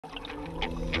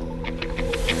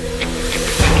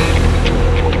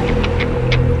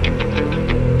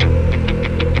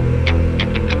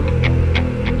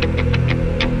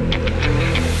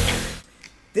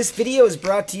This video is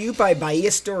brought to you by Bahia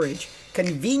Storage,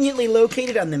 conveniently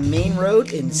located on the main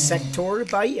road in Sector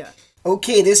Bahia.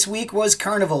 Okay, this week was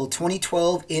Carnival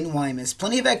 2012 in Guaymas.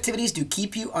 Plenty of activities to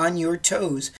keep you on your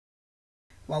toes.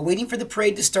 While waiting for the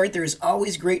parade to start, there is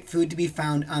always great food to be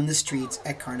found on the streets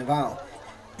at Carnaval.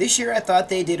 This year I thought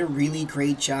they did a really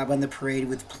great job on the parade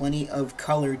with plenty of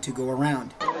color to go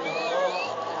around.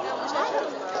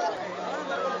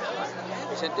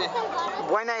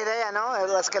 Buena idea, ¿no?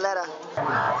 La escalera.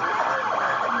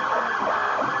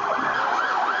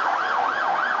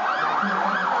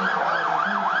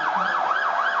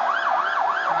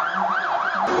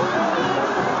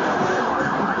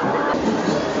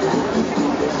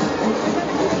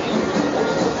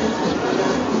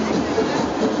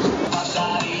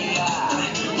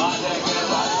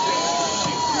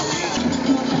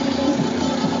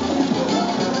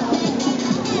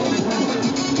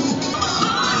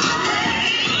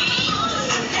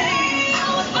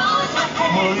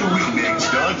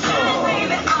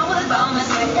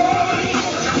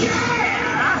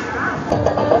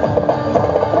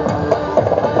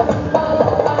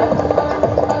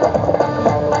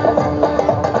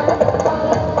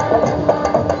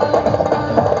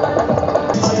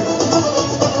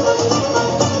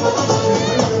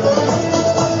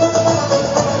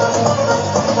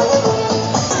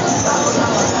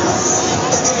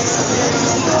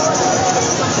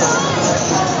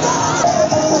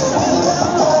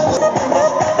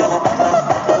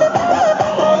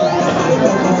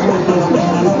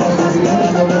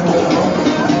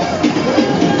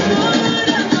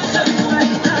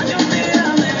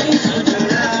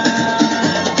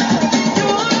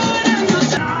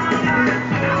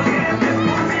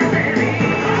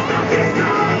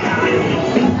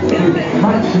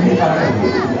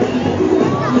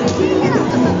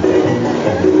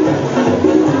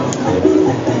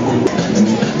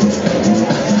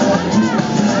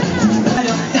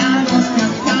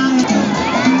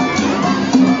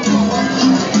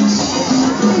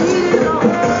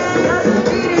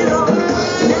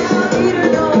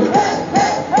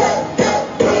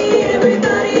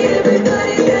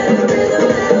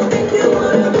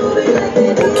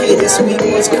 This week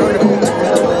was Carnival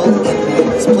 2012 in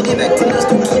Guaymas. Plenty of activities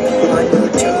to keep you on your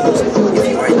toes. If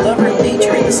you are a lover of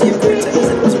nature and the Sea of Cortez, then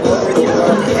it was well worth your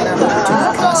while to head on over to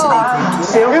the Casa de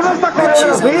Cultura, which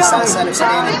is on the south side of San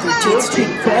Diego, 13th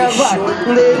Street, for a short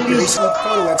and very small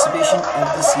photo exhibition of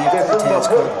the Sea of Cortez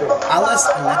called Alas,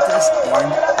 Aletas, and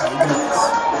Algunas.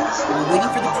 While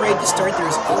waiting for the parade to start,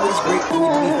 there is always great food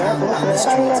to be found on the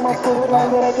streets at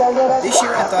Carnaval. This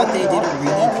year I thought they did a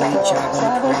really great job on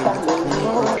the parade with plenty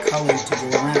of color to go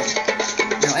around.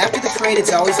 Now after the parade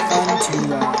it's always fun to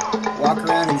walk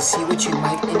around and see what you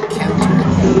might encounter.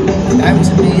 And I was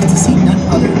amazed to see none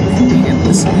other than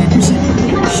Pamela Anderson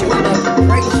showing up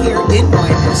right here in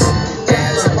Guaymas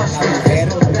as La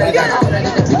Mujer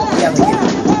Lagarto, the alligator.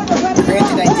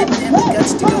 Granted I didn't have the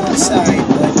guts to go inside,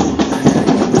 but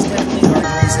it was definitely hard to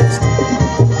resist.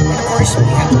 And of course we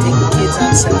had to take the kids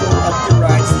on several of the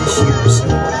rides this year, so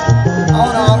all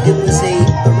in all it was a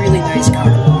really nice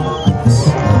carnival.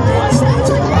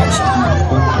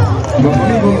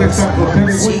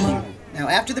 See you. Now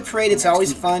after the parade it's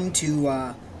always fun to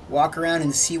walk around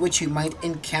and see what you might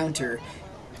encounter,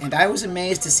 and I was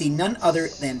amazed to see none other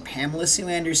than Pamela Sue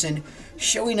Anderson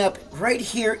showing up right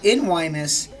here in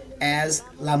Guaymas as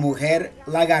La Mujer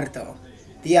Lagarto,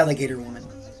 the alligator woman.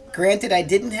 Granted I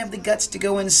didn't have the guts to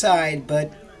go inside,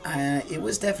 but it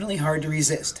was definitely hard to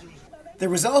resist. There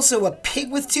was also a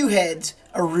pig with 2 heads,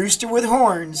 a rooster with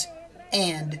horns,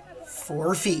 and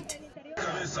 4 feet.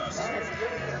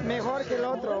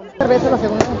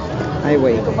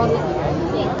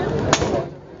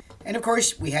 And of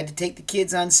course, we had to take the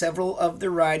kids on several of the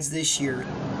rides this year.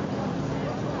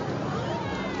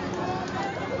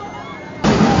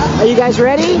 Are you guys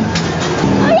ready?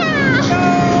 Oh yeah!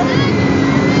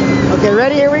 Okay,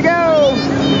 ready? Here we go!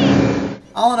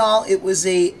 All in all, it was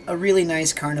a really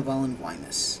nice carnival in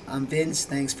Guaymas. I'm Vince,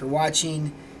 thanks for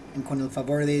watching, and con el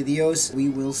favor de Dios, we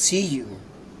will see you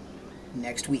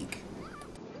next week.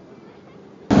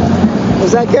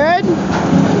 Was that good?